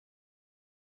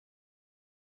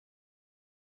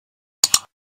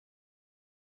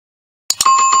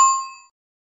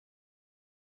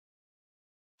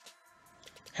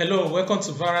Hello, welcome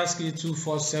to Skill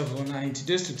 247, and in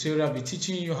today's tutorial I'll be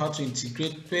teaching you how to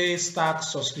integrate Paystack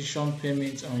subscription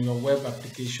payment on your web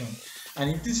application.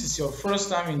 And if this is your first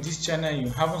time in this channel and you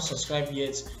haven't subscribed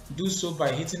yet, do so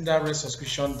by hitting that red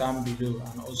subscription down below,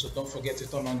 and also don't forget to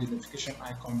turn on the notification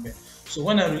icon bell. So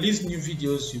when I release new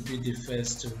videos, you'll be the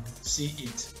first to see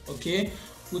it. Okay,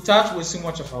 without wasting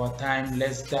much of our time,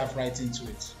 let's dive right into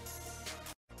it.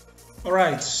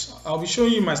 Alright, I'll be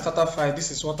showing you my starter file.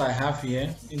 This is what I have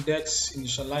here: index,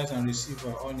 initialize, and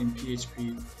receiver, all in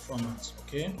PHP format.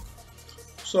 Okay,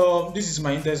 so this is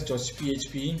my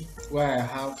index.php where I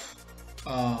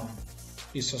have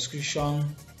a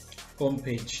subscription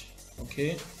homepage.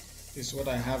 Okay, this is what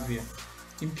I have here.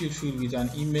 Input field with an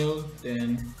email.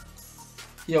 Then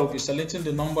here we'll be selecting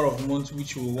the number of months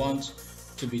which we want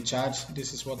to be charged.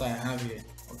 This is what I have here.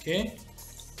 Okay.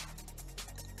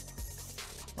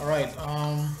 Alright,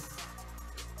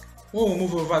 when we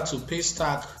move over to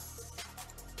Paystack,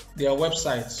 their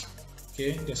website,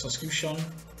 okay, the subscription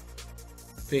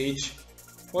page,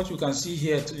 what you can see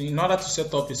here, in order to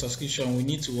set up a subscription, we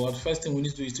need to first thing we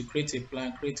need to do is to create a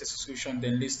plan, create a subscription,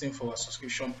 then listing for our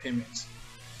subscription payments.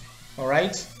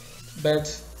 Alright, but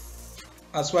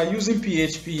as we're using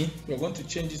PHP, we're going to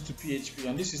change this to PHP,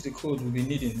 and this is the code we'll be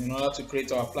needing in order to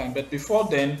create our plan. But before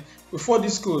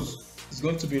this code is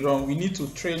going to be run, we need to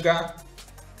trigger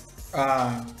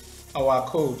our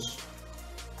code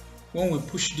when we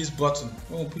push this button,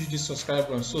 when we push this subscribe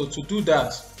button. So to do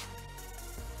that,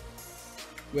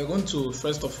 we're going to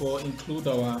first of all include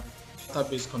our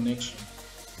database connection.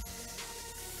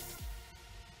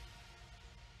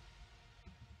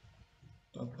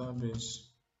 Database.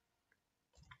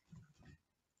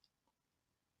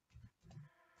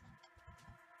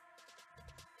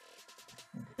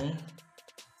 Okay.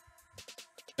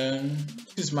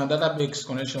 This is my database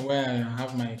connection where I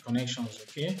have my connections.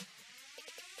 Okay.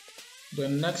 The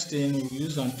next thing, we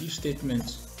use an if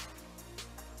statement.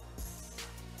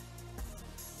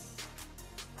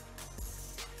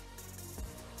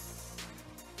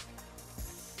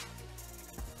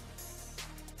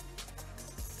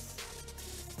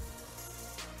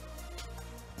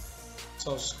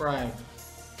 Subscribe.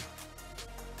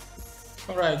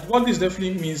 Alright, what this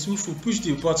definitely means, if we push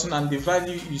the button and the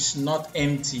value is not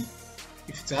empty,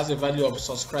 if it has a value of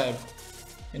subscribe,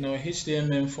 in our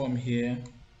HTML form here,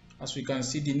 as we can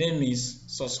see, the name is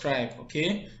subscribe,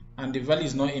 okay, and the value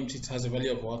is not empty, it has a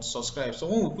value of what? Subscribe. So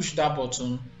when we push that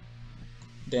button,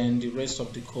 then the rest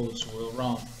of the codes will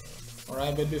run.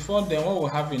 Alright, but before then, what we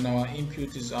have in our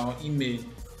input is our email.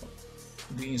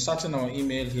 We'll be inserting our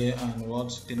email here, and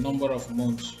what the number of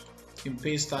months in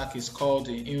Paystack is called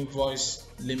the invoice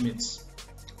limits.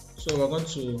 So we're going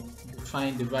to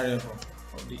define the variable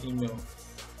of the email.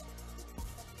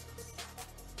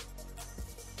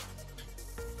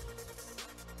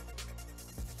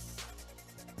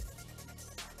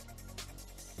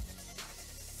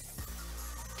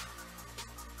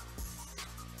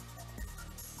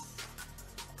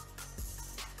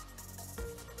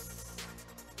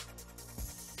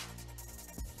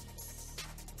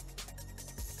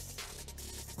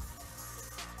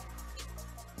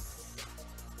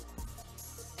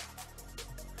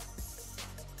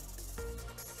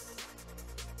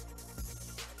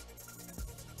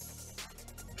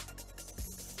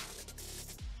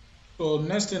 So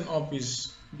next thing up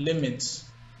is limits.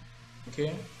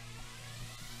 Okay,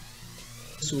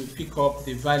 this will pick up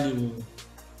the value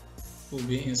we'll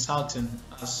be inserting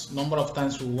as number of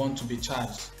times we want to be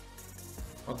charged.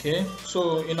 Okay,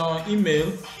 so in our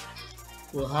email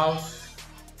we'll have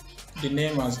the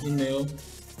name as email,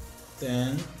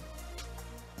 then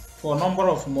for number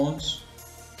of months,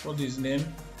 what is name,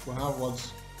 we'll have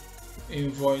what?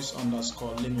 Invoice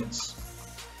underscore limits.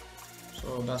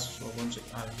 So that's what we're going to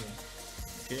add here.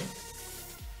 Okay.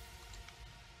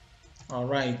 All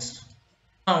right.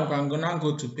 Now I'm gonna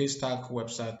go to Paystack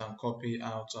website and copy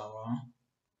out our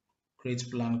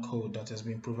create plan code that has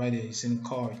been provided. It's in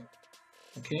code.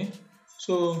 Okay.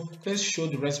 So let's show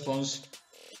the response.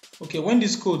 Okay, when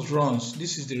this code runs,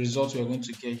 this is the result we're going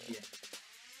to get here.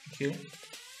 Okay,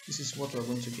 this is what we're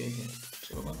going to get here.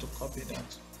 So we're going to copy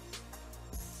that.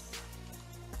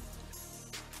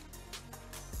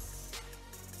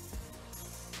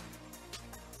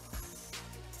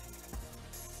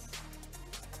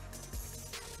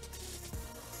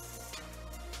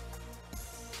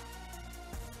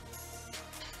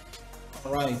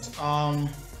 Alright, I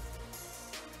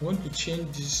want to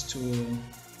change this to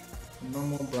a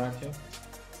normal bracket.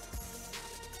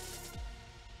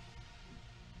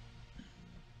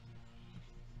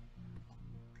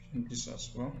 Change this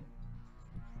as well.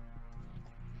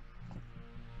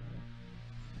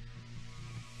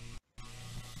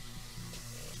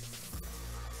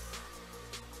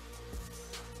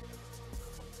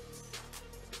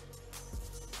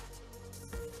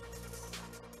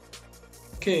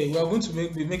 Okay, we are going to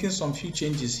be making some few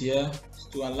changes here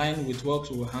to align with what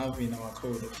we have in our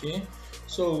code. Okay,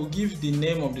 so we'll give the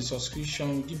name of the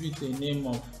subscription, give it a name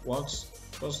of what?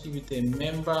 Just give it a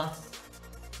member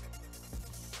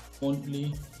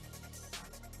monthly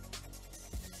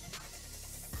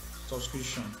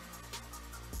subscription.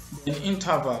 Then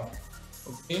interval.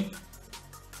 Okay,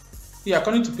 yeah,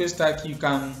 according to Paystack, you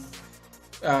can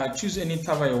choose any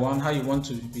interval you want, how you want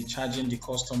to be charging the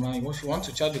customer. If you want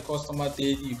to charge the customer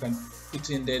daily, you can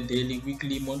put in there daily,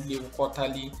 weekly, monthly,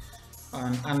 quarterly,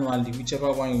 and annually,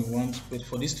 whichever one you want. But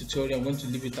for this tutorial, I'm going to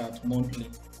leave it at monthly.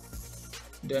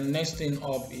 The next thing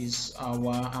up is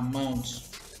our amount.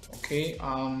 Okay,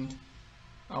 our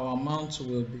amount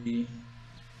will be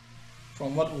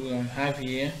from what we have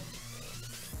here.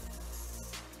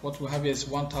 What we have here is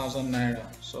 1,000 naira,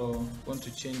 so I'm going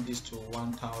to change this to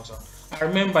 1,000. I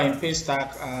remember in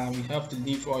Paystack we have to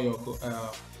leave all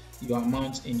your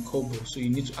amount in Kobo, so you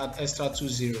need to add extra 2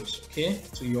 zeros, okay,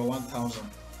 to your 1,000.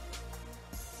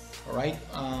 All right,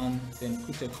 and then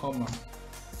put a comma.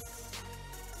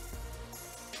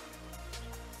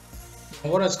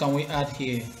 And what else can we add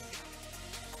here?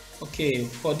 Okay,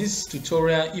 for this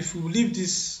tutorial, if we leave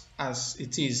this as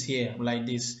it is here like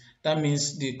this, that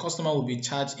means the customer will be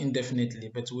charged indefinitely,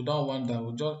 but we don't want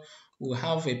that. We'll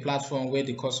have a platform where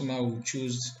the customer will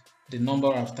choose the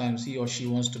number of times he or she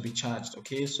wants to be charged.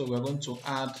 Okay, so we're going to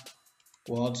add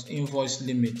what? Invoice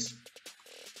limit.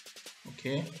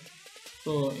 Okay,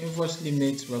 so invoice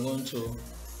limit, we're going to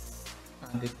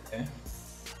add it there.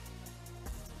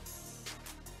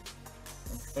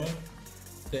 Okay,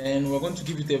 then we're going to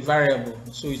give it a variable,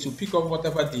 so it will pick up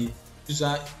whatever the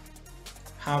user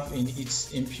have in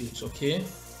its input. Okay,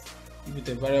 give it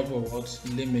a variable what?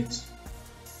 Limit.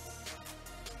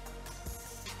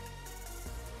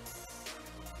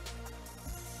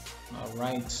 All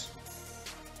right.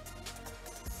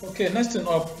 Okay, next thing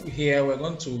up here, we're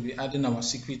going to be adding our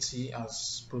secret key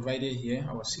as provided here,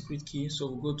 our secret key. So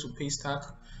we'll go to Paystack.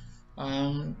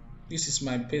 This is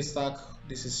my Paystack.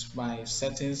 This is my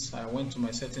settings. I went to my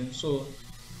settings. So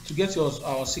to get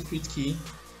our secret key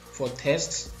for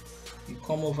test, you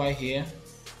come over here,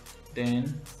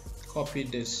 then copy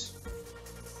this.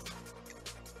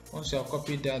 Once you have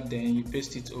copied that, then you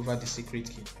paste it over the secret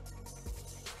key.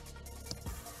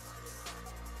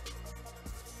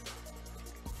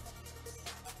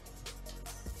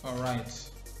 All right.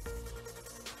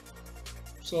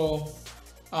 So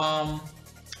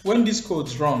when this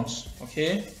code runs,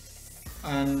 okay,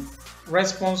 and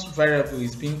response variable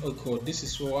is being echoed, this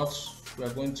is what we are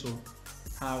going to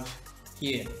have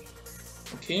here.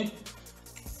 Okay,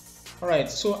 all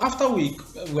right, so after we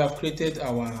have created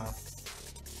our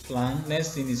plan,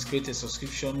 next thing is create a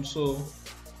subscription. So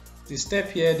the step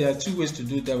here, there are 2 ways to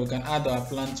do that. We can add our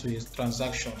plan to a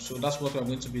transaction, so that's what we're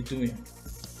going to be doing.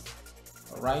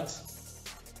 All right,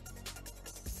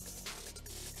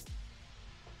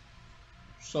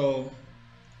 so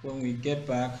when we get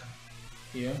back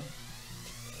here,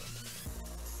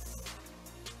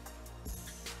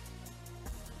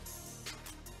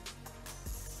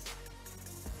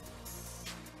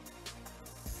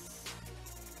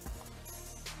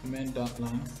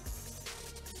 main.line,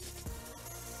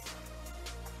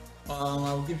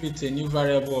 I'll give it a new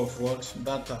variable of what?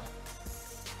 Data.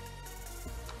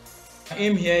 My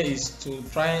aim here is to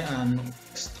try and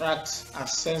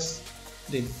access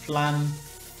the plan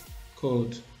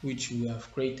code which we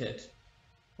have created,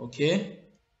 okay,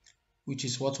 which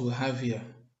is what we have here.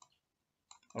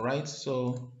 All right,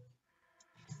 so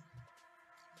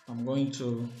I'm going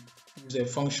to use a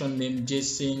function named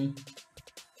JSON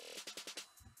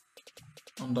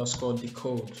underscore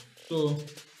decode. So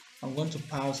I'm going to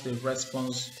pass the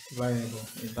response variable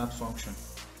in that function.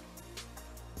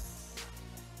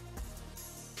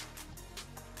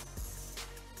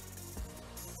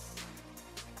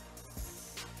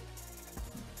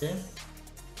 Okay,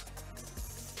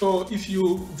 so if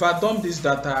you var-dump this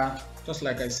data, just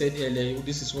like I said earlier,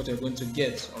 this is what you're going to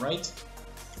get. All right,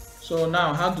 so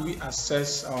now how do we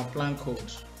access our plan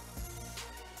code?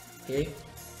 Okay,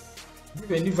 give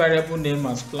a new variable name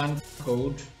as plan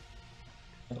code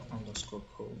underscore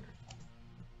code,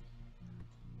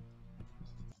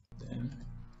 then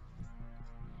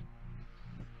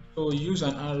so use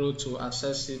an arrow to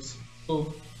access it.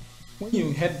 So when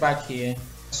you head back here,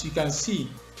 as you can see,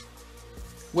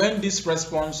 when this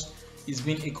response is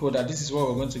being echoed, that this is what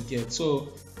we're going to get. So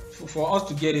for us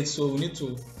to get it, so we need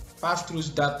to pass through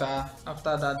data.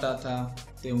 After that data,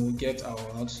 then we'll get our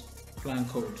plan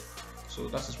code. So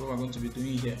that is what we're going to be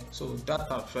doing here. So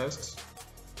data first,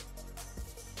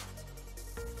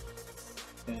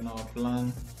 then our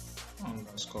plan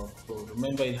underscore code.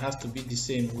 Remember, it has to be the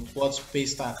same with what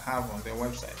Paystack have on their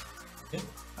website. Okay,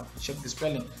 I have to check the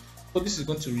spelling. So this is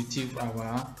going to retrieve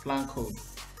our plan code.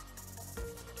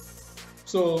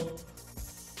 So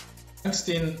next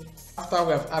thing, after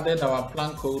we have added our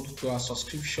plan code to our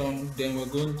subscription, then we're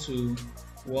going to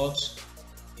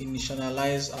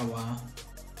initialize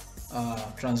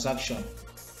our transaction,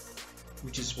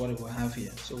 which is what we have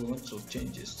here. So we want to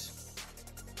change this,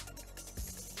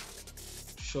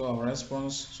 show our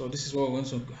response. So this is what we're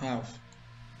going to have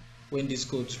when this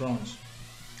code runs.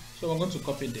 So I'm going to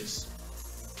copy this.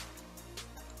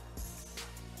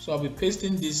 So I'll be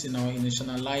pasting this in our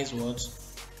initialize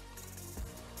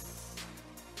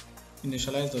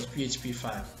initialize.php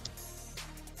file.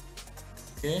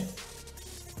 Okay.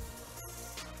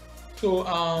 So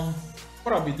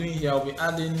what I'll be doing here, I'll be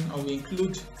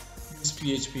include this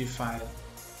PHP file.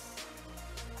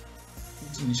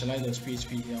 It's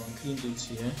initialize.php here. I'll include it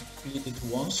here. Create it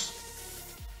once.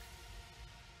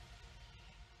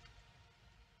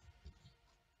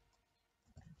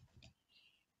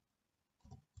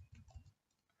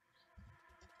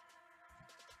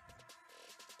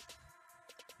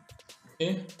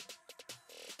 Okay.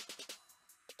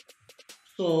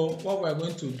 So what we're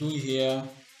going to do here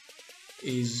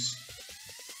is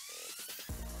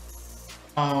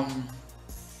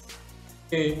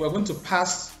okay, we're going to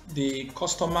pass the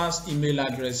customer's email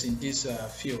address in this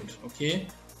field. Okay,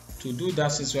 to do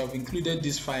that, since we have included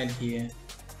this file here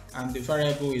and the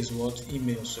variable is what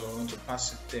email, so we're going to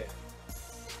pass it there.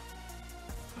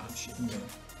 Email.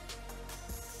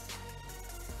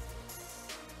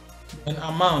 And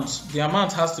the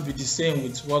amount has to be the same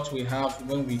with what we have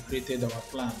when we created our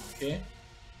plan. Okay,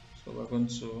 so we're going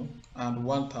to add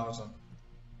 1000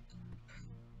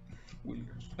 with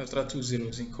extra 2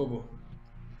 zeros in Kobo.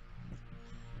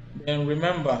 Then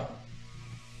remember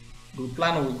the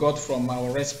plan we got from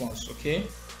our response. Okay,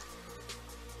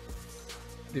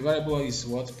 the variable is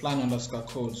what plan underscore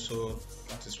code, so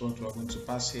that is what we are going to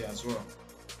pass here as well.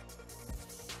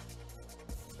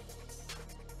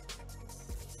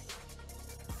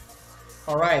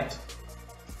 All right,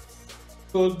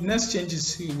 so the next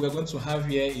changes we're going to have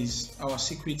here is our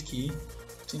secret key. I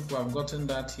think we have gotten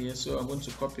that here, so I'm going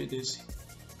to copy this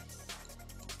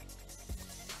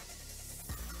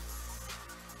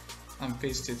and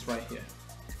paste it right here.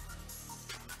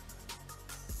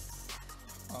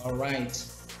 All right,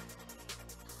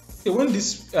 okay, when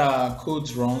this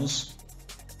code runs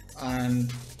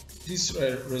and this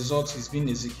result is being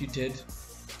executed,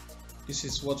 this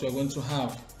is what we're going to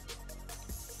have.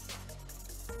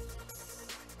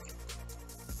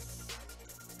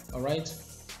 All right,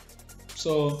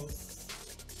 so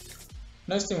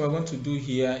next thing we're going to do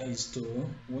here is we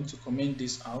want to comment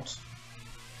this out.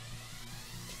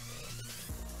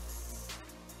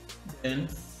 Then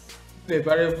the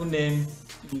variable name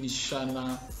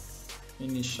initialize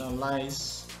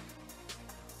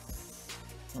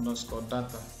underscore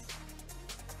data.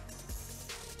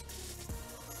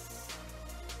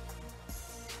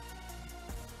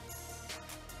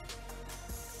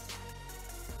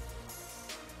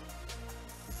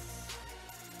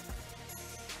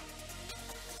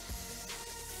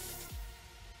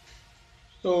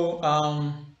 So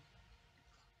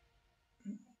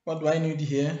what do I need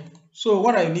here? So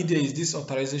what I need here is this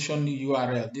authorization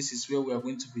URL. This is where we are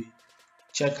going to be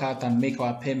check out and make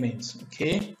our payments.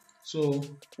 Okay, so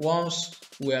once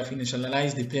we have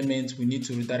initialized the payment, we need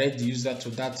to redirect the user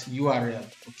to that URL.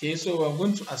 Okay, so I'm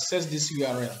going to access this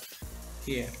URL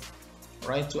here.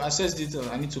 Right, to access details,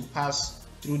 I need to pass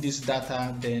through this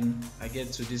data, then I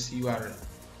get to this URL.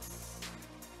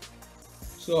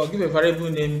 So I'll give a variable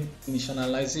name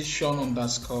initialization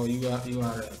underscore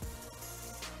URL.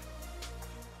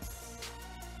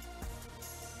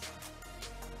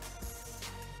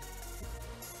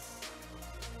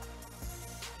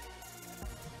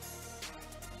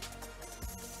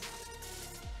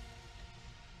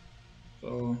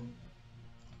 So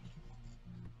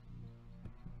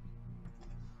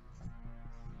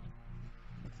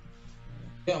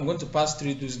okay, I'm going to pass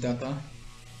through this data.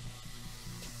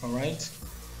 All right,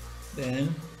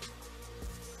 then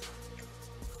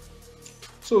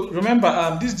so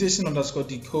remember this JSON underscore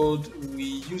decode, we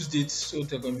used it so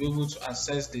they're going to be able to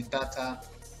access the data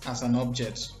as an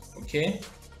object. Okay,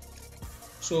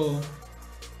 so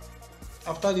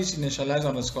after this initialize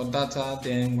underscore data,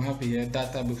 then we have here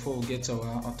data before we get to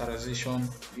our authorization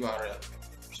URL.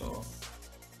 So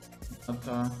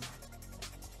data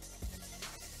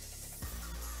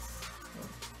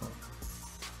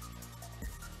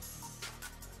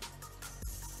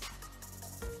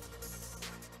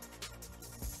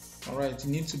All right,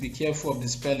 you need to be careful of the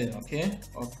spelling, okay?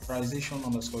 Authorization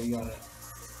underscore URL.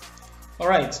 All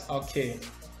right, okay.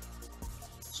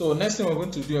 So next thing we're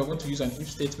going to do, we're going to use an if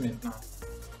statement now.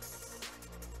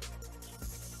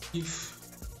 If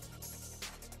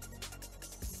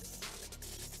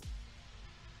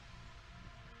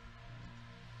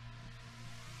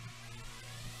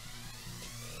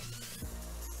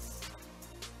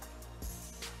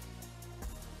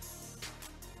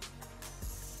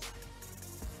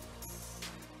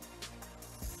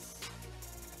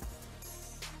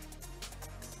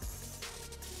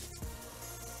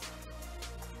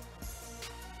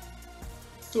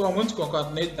so I'm going to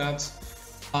concatenate that.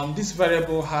 This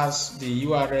variable has the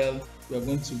URL we're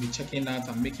going to be checking out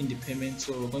and making the payment.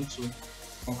 So we're going to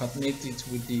concatenate it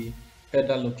with the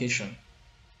header location.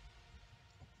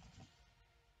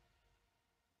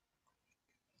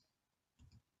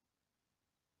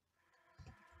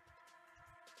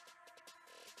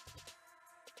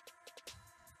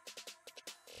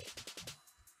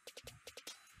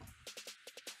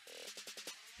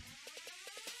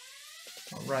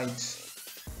 All right.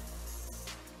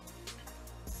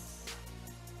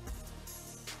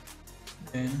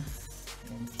 Then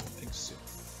I'm going to exit.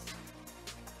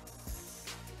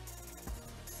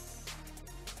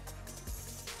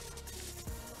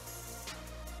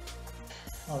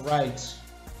 All right.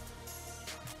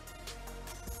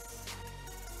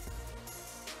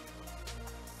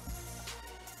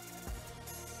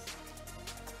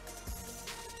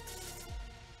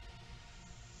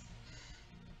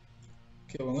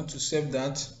 Okay, we're going to save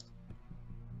that.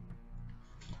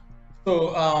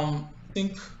 So I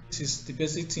think this is the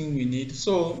basic thing we need.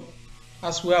 So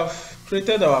as we have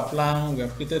created our plan, we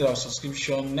have created our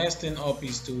subscription. Next thing up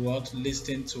is to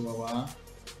listen to our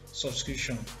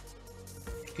subscription.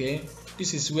 Okay,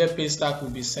 this is where Paystack will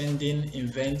be sending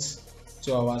events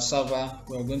to our server.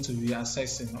 We are going to be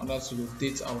accessing in order to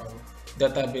update our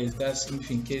database. That's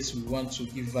if in case we want to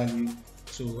give value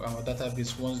to our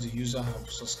database once the user have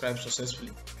subscribed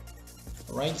successfully.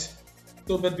 All right.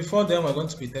 So, but before then, we're going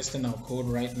to be testing our code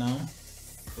right now.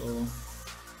 So, I'm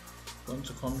going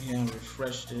to come here and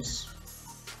refresh this.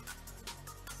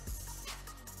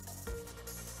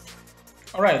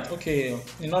 All right, okay,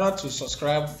 in order to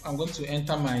subscribe, I'm going to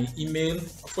enter my email.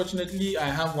 Unfortunately, I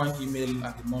have one email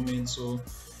at the moment, so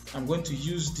I'm going to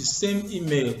use the same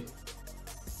email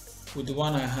with the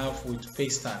one I have with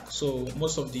Paystack. So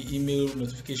most of the email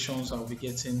notifications I'll be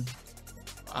getting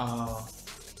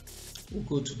will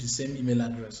go to the same email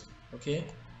address. Okay,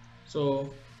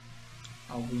 so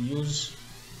I will use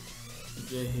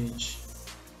JH.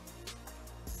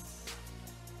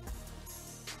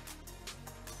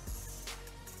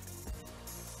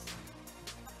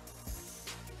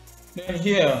 Then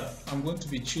here I'm going to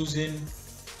be choosing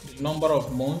the number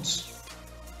of months,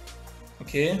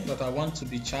 okay, that I want to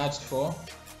be charged for.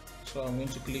 So I'm going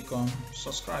to click on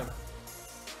subscribe.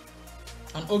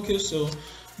 And okay, so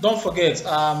don't forget,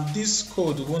 this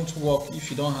code won't work if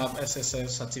you don't have SSL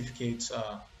certificates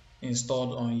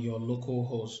installed on your local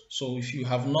host. So if you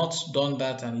have not done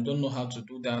that and you don't know how to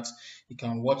do that, you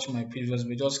can watch my previous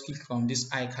video. Just click on this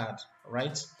iCard,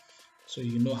 right? So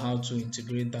you know how to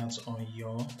integrate that on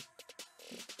your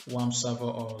WAMP server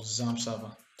or XAMPP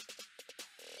server.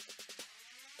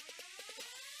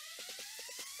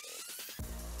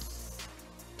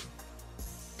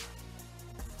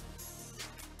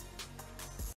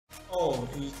 Oh,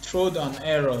 it threw an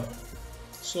error.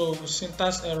 So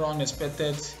syntax error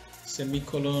unexpected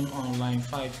semicolon on line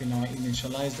 5 in our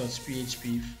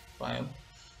initialize.php file.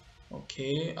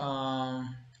 Okay, all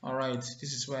right,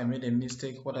 this is where I made a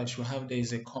mistake. What I should have there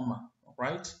is a comma. All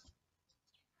right,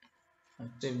 I'll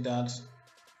save that,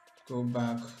 go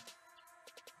back,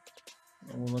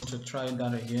 and we're going to try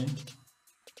that again.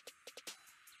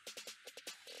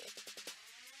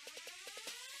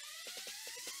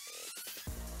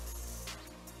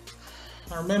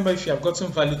 And remember, if you have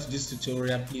gotten value to this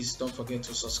tutorial, please don't forget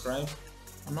to subscribe.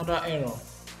 Another error: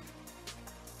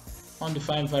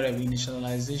 undefined variable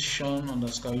initialization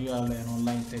underscore URL on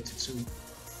line 32.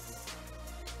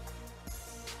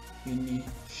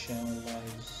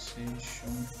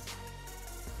 Initialization.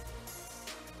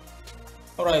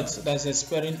 Alright, so there's a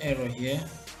spelling error here.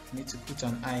 You need to put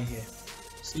an I here.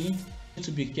 See, you need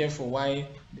to be careful while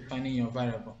defining your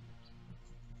variable.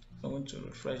 So I'm going to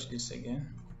refresh this again.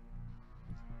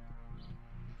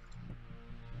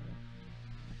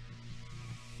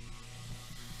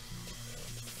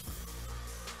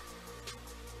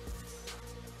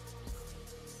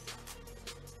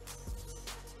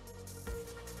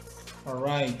 All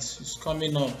right, it's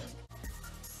coming up.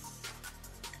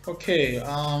 Okay,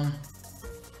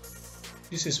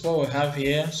 this is what we have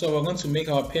here. So we're going to make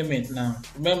our payment now.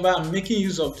 Remember, I'm making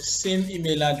use of the same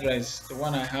email address, the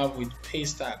one I have with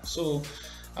Paystack. So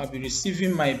I'll be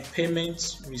receiving my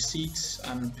payment receipts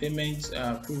and payment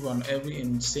proof on every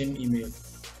in the same email.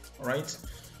 All right.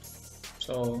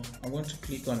 So I'm going to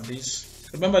click on this.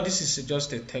 Remember, this is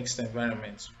just a text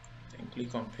environment. Then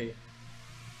click on pay.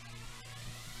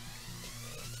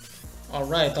 All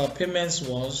right, our payments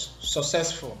was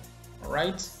successful. All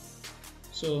right.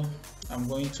 So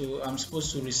I'm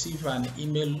supposed to receive an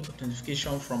email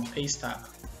notification from Paystack.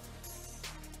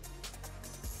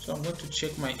 So I'm going to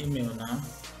check my email now.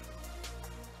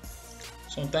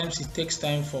 Sometimes it takes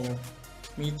time for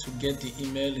me to get the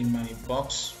email in my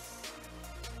box.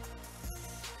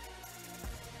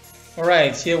 All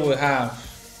right, here we have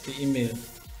the email.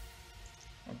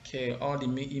 Okay, all the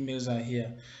emails are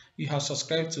here. You have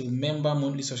subscribed to member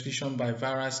monthly subscription by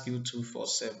Viral Skill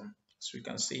 247, as we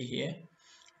can see here.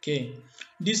 Okay,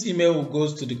 this email will go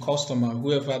to the customer,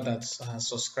 whoever that has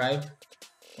subscribed.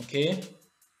 Okay,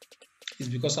 it's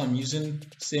because I'm using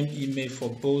same email for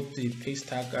both the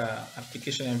Paystack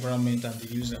application environment and the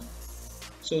user.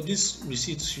 So this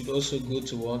receipt should also go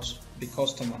towards the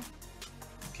customer.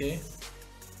 Okay,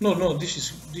 no,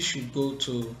 this should go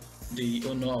to the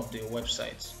owner of the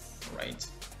website, right?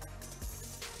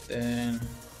 Then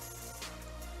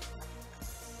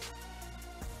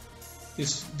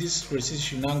this receipt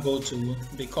should now go to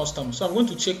the customer. So I'm going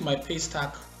to check my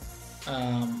Paystack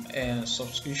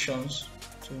subscriptions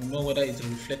to know whether it's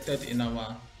reflected in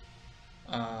our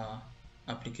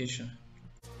application.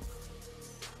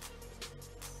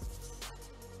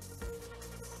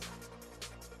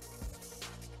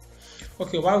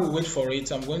 Okay, while we wait for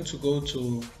it, I'm going to go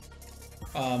to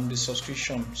the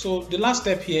subscription. So the last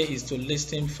step here is to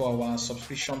listing for our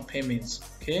subscription payments.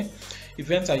 Okay,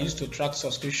 events are used to track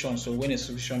subscriptions, so when a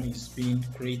subscription is being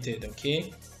created.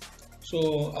 Okay,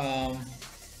 so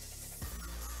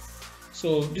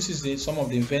so this is some of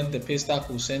the event the Paystack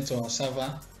will send to our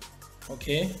server.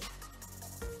 Okay,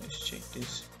 let's check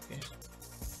this. Okay,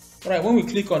 all right, when we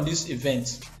click on this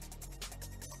event,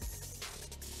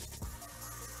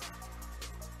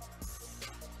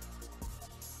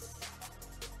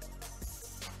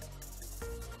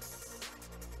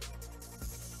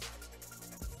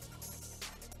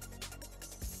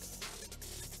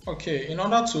 okay, in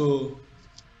order to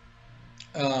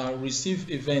receive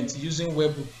events using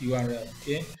webhook URL,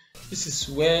 okay, this is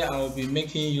where I will be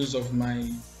making use of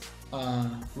my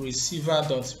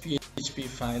receiver.php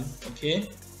file. Okay,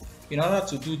 in order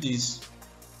to do this,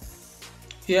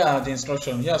 here are the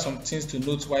instructions. Here are some things to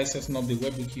note while setting up the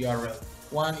webhook URL.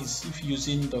 One is if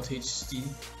using .ht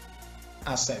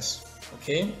access.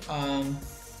 Okay,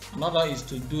 another is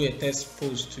to do a test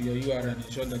post to your URL and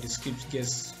ensure that the script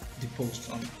gets the post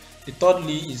on. The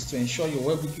thirdly is to ensure your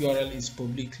webhook URL is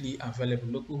publicly available.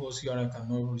 Localhost URL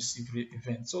cannot receive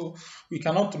events. So we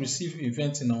cannot receive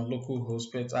events in our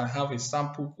localhost, but I have a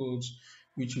sample code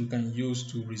which you can use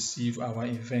to receive our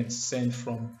events sent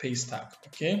from Paystack.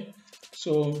 Okay,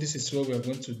 so this is what we are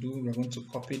going to do. We are going to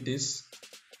copy this.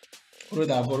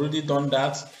 Already, I've already done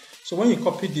that. So when you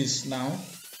copy this now,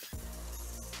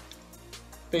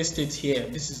 paste it here.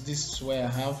 This is where I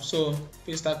have. So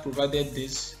Paystack provided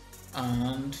this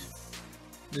and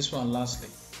this one lastly.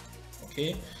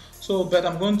 Okay, so but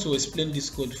I'm going to explain this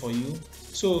code for you.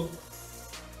 So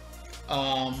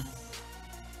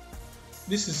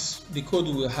this is the code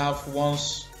we will have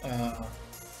once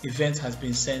event has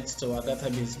been sent to our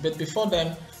database. But before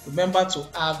then, remember to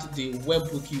add the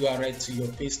webhook URL to your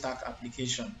Paystack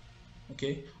application.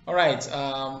 Okay, all right.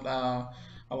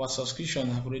 Our subscription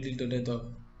have already loaded up.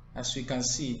 As you can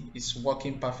see, it's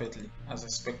working perfectly as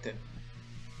expected.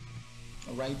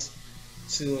 All right,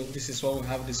 so this is what we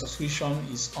have. The subscription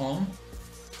is on,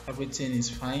 everything is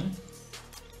fine.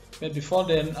 But before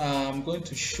then, I'm going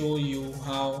to show you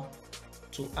how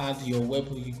to add your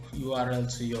webhook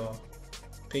URL to your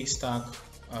Paystack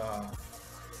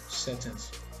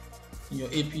settings, your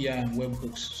API and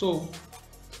webhooks. So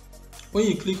when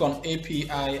you click on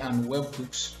API and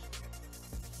webhooks,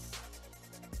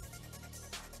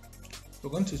 we're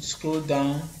going to scroll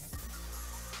down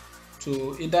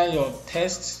to either your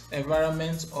test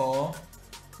environment or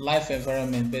live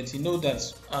environment, but you know that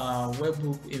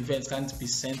webhook events can't be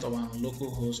sent on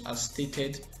localhost as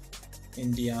stated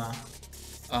in their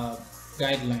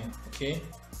guideline. Okay,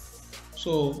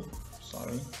 so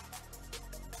sorry.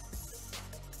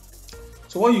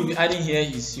 So what you'll be adding here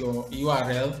is your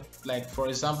URL, like for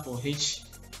example,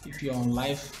 if you're on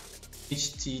live,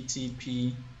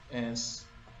 https://www.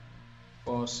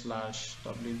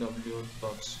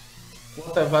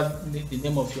 whatever the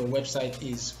name of your website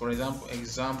is. For example,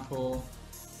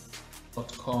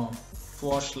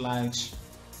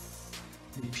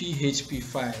 example.com/the PHP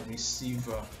file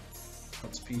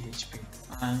receiver.php,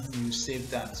 and you save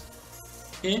that.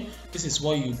 Okay, this is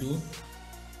what you do.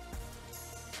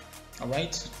 All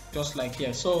right, just like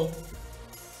here. So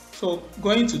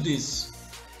going to this.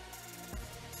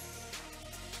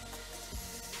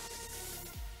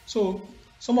 So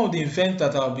some of the events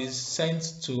that will be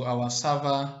sent to our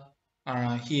server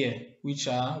are here, which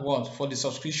are what? For the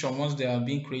subscription, once they are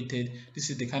being created, this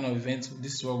is the kind of event,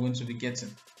 this is what we're going to be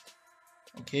getting.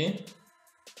 Okay,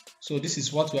 so this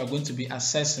is what we are going to be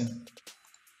accessing,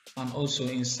 and also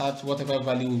insert whatever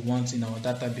value we want in our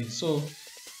database. So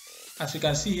as you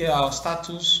can see here, our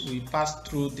status, we passed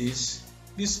through this.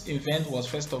 This event was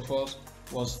first of all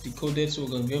was decoded, so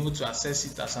we're going to be able to access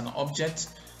it as an object.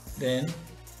 Then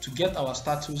to get our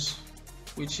status,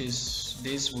 which is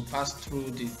this, we pass through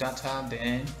the data,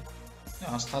 then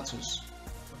our status,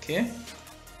 okay,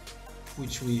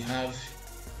 which we have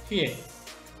here.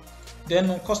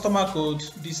 Then customer code,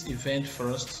 this event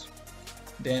first,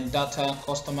 then data,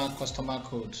 customer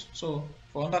code. So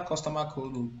for under customer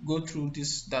code, we'll go through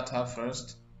this data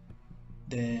first,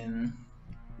 then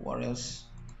what else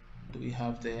do we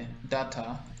have there?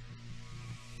 Data,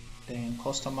 then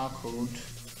customer code,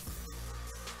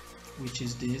 which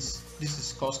is this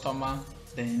is customer,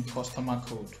 then customer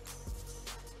code.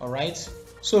 All right,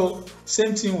 so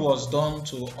same thing was done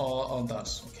to all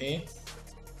others. Okay,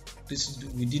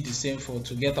 we did the same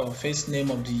to get our first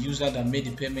name of the user that made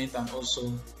the payment, and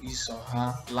also his or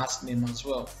her last name as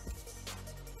well.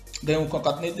 Then we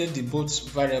concatenated the both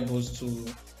variables to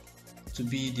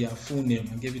be their full name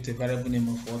and gave it a variable name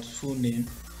of what? Full name.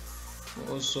 We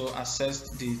also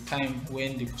assessed the time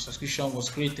when the subscription was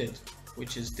created,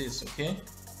 which is this. Okay,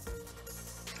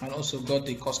 and also got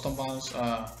the customer's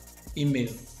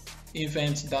email,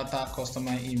 event data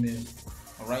customer email.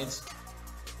 All right,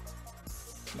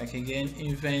 like again,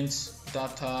 event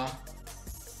data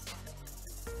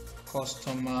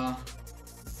customer,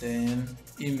 then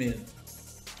email.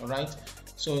 All right,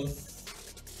 so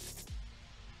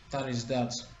that is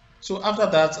that. So after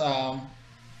that, I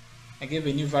gave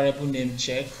a new variable name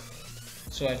check.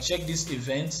 So I check this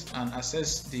event and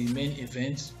access the main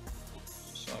event.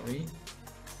 Sorry.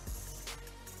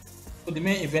 So the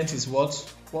main event is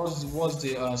what's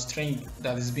the string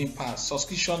that is being passed?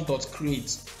 Subscription.create.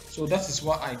 So that is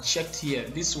what I checked here.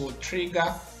 This will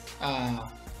trigger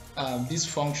this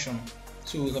function,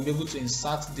 so we can be able to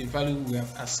insert the value we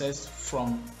have accessed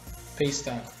from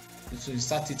Paystack, to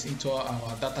insert it into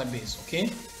our database. Okay,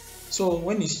 so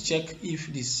when it's checked if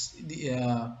this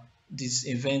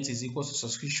event is equal to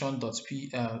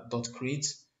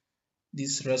subscription.create,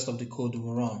 this rest of the code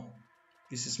will run.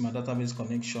 This is my database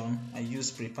connection. I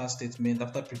use prepare statement.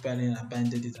 After preparing, I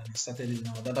binded it and inserted it in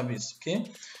our database. Okay,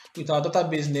 with our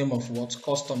database name of what?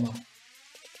 Customer,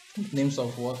 names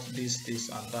of what? This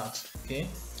and that. Okay,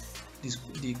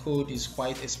 the code is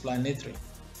quite explanatory,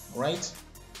 right?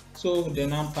 So they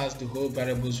now pass the whole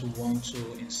variables we want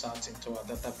to insert into our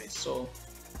database. So,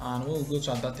 and when we go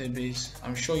to our database,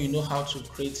 I'm sure you know how to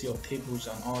create your tables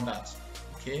and all that.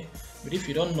 Okay, but if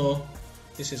you don't know,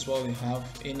 this is what we have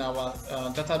in our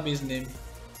database name,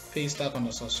 Paystack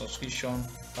 _ subscription.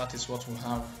 That is what we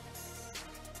have.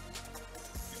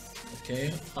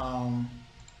 Okay,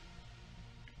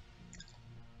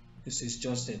 this is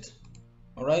just it.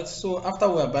 All right, so after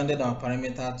we abandoned our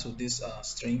parameter to these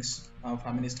strings,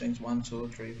 how many strings? 1 2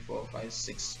 3 4 5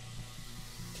 6.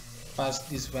 Passed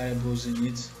these variables in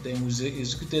it, then we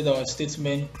executed our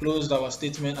statement, closed our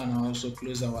statement, and also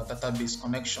closed our database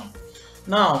connection.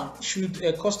 Now, should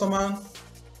a customer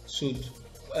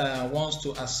wants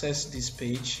to access this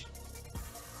page,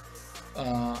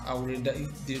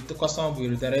 the customer will be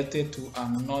redirected to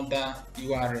another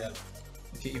URL.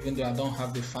 Okay, even though I don't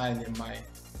have the file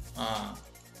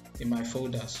in my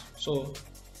folders. So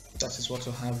that is what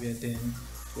we have here. Then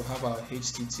we have our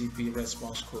HTTP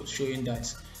response code showing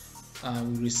that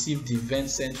we received the event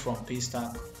sent from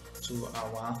Paystack to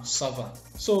our server.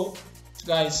 So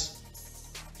guys,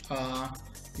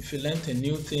 if you learned a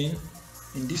new thing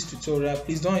in this tutorial,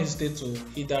 please don't hesitate to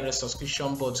hit that red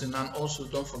subscription button, and also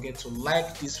don't forget to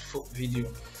like this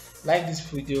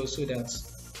video so that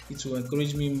it will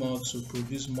encourage me more to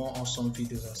produce more awesome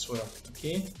videos as well.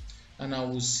 Okay, and I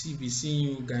will be seeing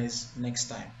you guys next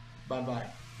time. Bye bye.